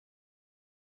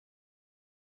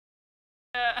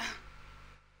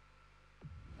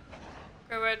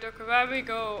Okay, wait, okay, where we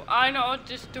go? I know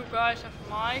these two guys have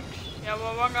mics. Yeah,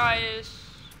 well, one guy is...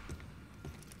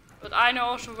 But I know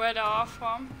also where they are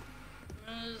from.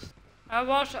 I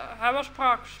was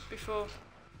Prax before.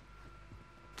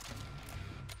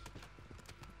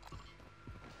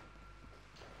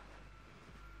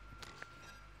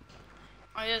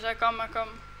 Oh yes, I come.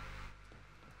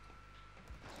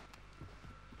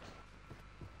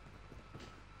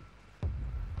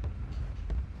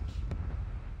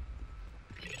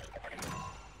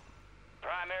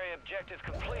 Primary objective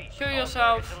complete. Show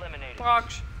yourself,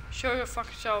 Prax. Show your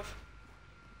fucking self.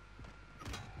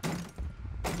 You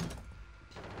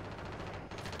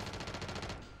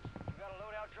got a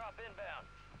loadout drop inbound.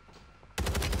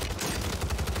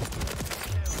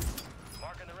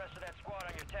 Marking the rest of that squad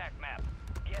on your TAC map.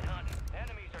 Get hunting.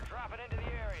 Enemies are dropping into the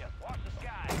area. Watch the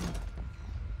sky.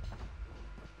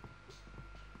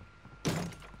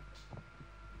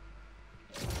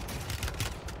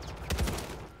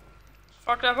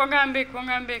 Fuck that, one guy in big.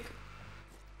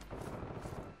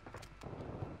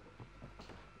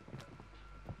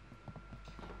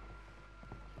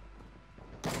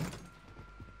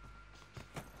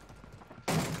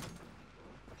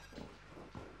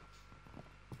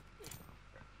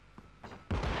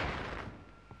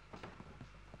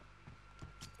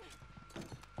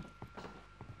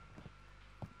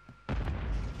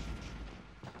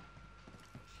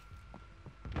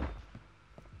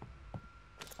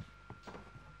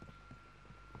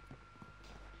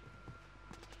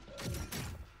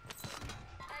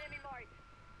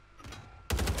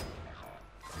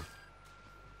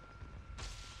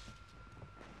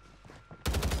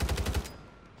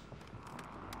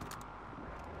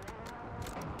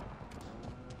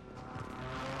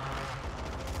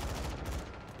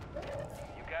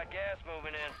 Gas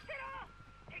moving in.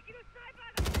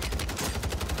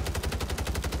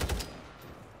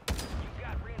 You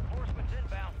got reinforcements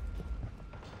inbound.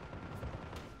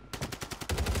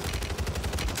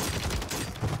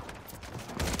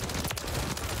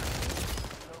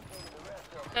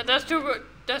 Yeah, that's too good.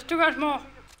 That's too much more.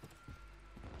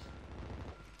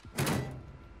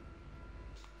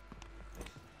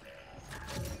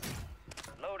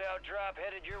 Loadout drop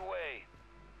headed your way.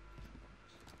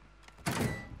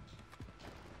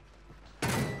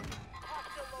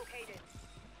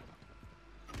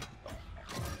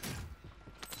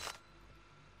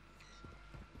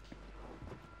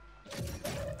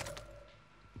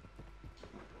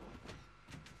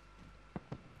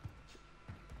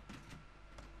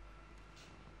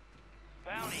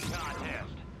 Bounty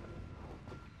contest.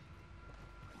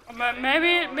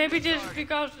 Maybe this is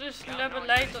because this is a little bit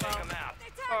later now.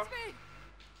 Oh.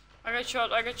 I get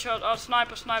shot. Oh,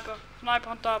 sniper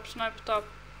on top.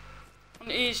 On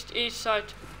the east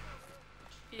side.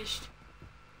 East.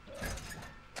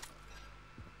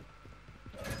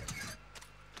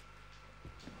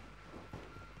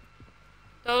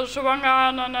 There's one guy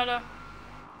on another.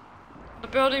 The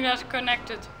building that's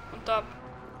connected on top.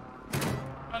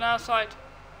 On our side.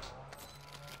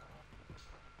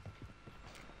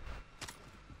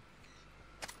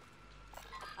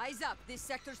 Eyes up, this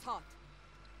sector's hot.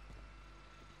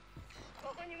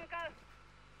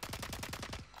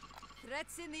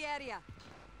 Threats in the area.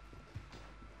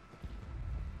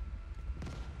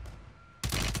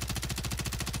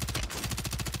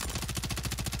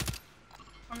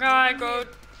 One guy go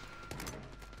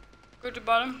to the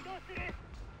bottom.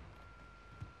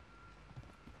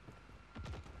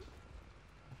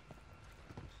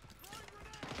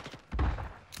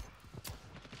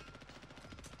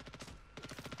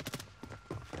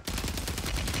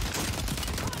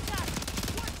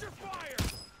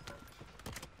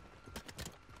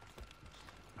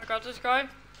 I got this guy.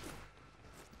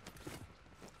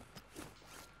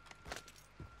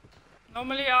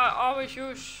 Normally I always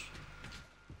use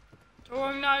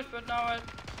throwing knives, but now I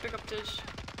pick up this.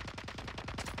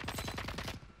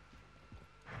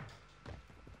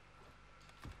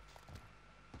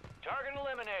 Target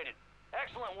eliminated.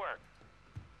 Excellent work.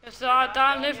 Yes,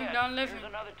 down living. Here's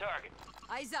another target.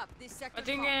 Eyes up, this sector's I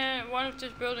think hot. one of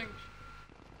these buildings.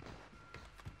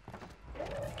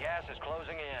 Gas is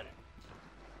closing in.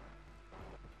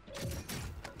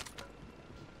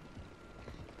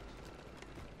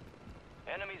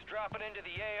 Enemies dropping into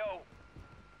the AO.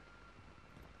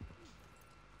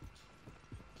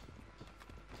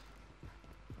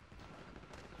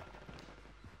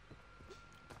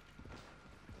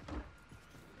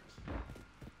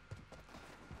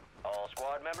 All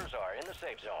squad members are in the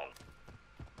safe zone.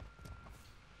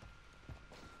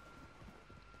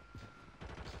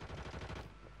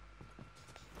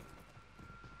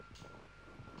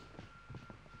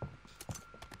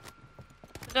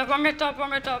 There's one at top,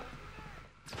 one at top.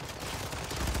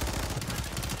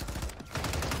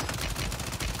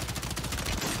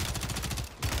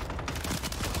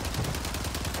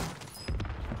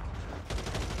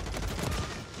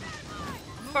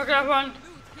 Fuck that one. Loot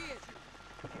here.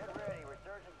 Get ready,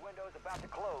 resurgence window's about to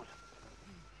close.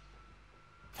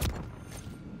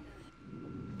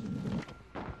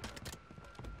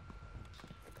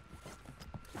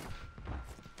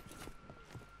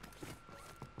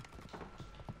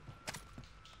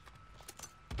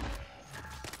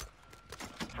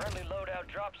 Friendly loadout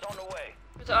drops on the way.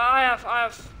 But I have.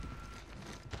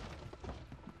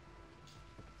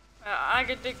 I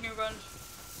can take new guns.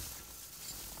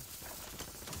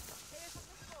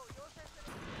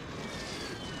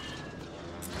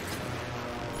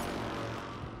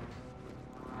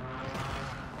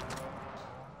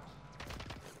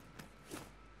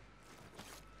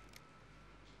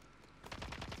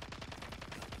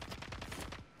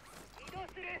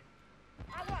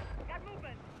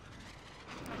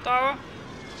 Tower.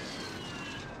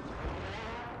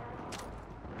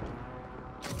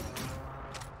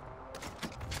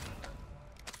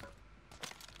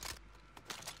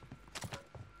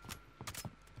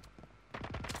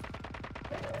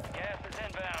 Gas is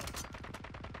inbound.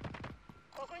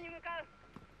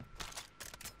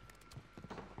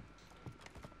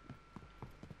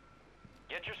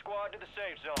 Get your squad to the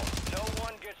safe zone. No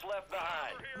one gets left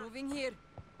behind. Moving here.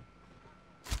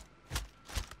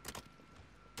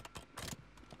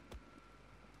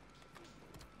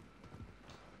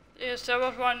 Yes, there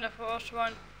was one, the first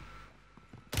one.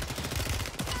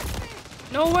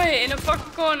 No way, in the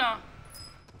fucking corner.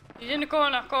 He's in the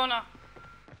corner.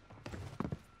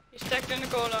 He's stacked in the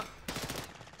corner.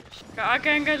 I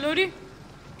can get Lodi.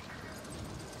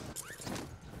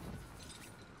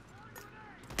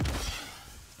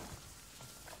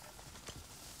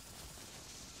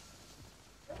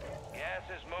 Gas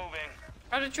is moving.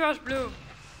 I had to trust blue.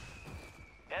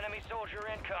 Enemy soldier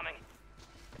incoming.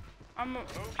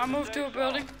 I moved to a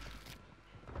building.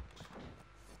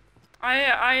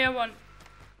 I hear one.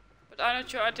 But I'm not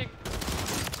sure, I think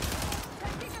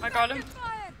I got him.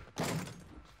 Fire.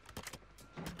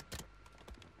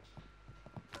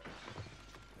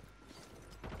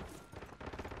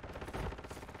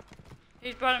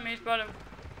 He's bottom.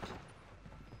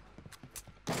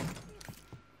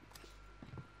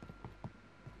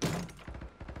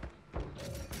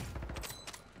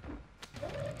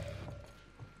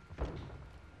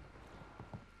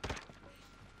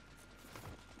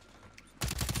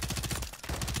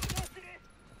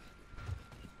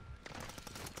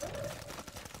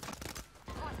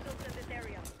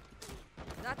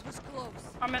 That was close.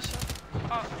 I missed it.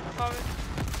 Oh, sorry.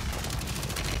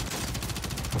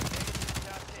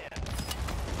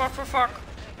 Fuck.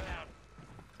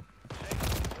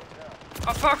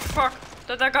 Oh, fuck.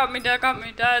 That got me.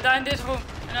 There in this room.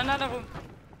 In another room.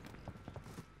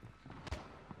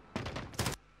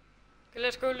 Okay,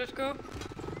 let's go.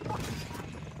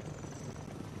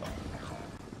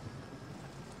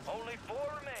 Only 4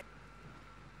 remain.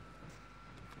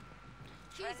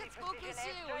 近接航空支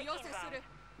援を要請する。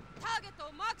ターゲット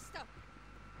をマークした。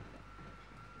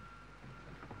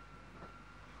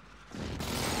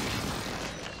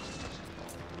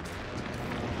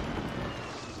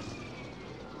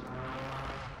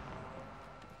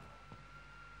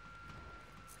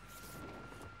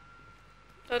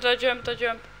I jump.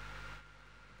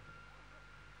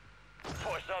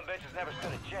 Poor son bitches never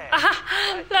stood a chance.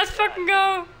 Let's fucking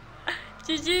go.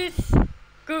 GG's.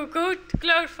 Go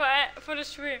close for the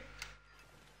stream.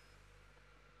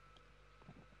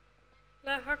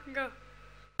 Let's fucking go.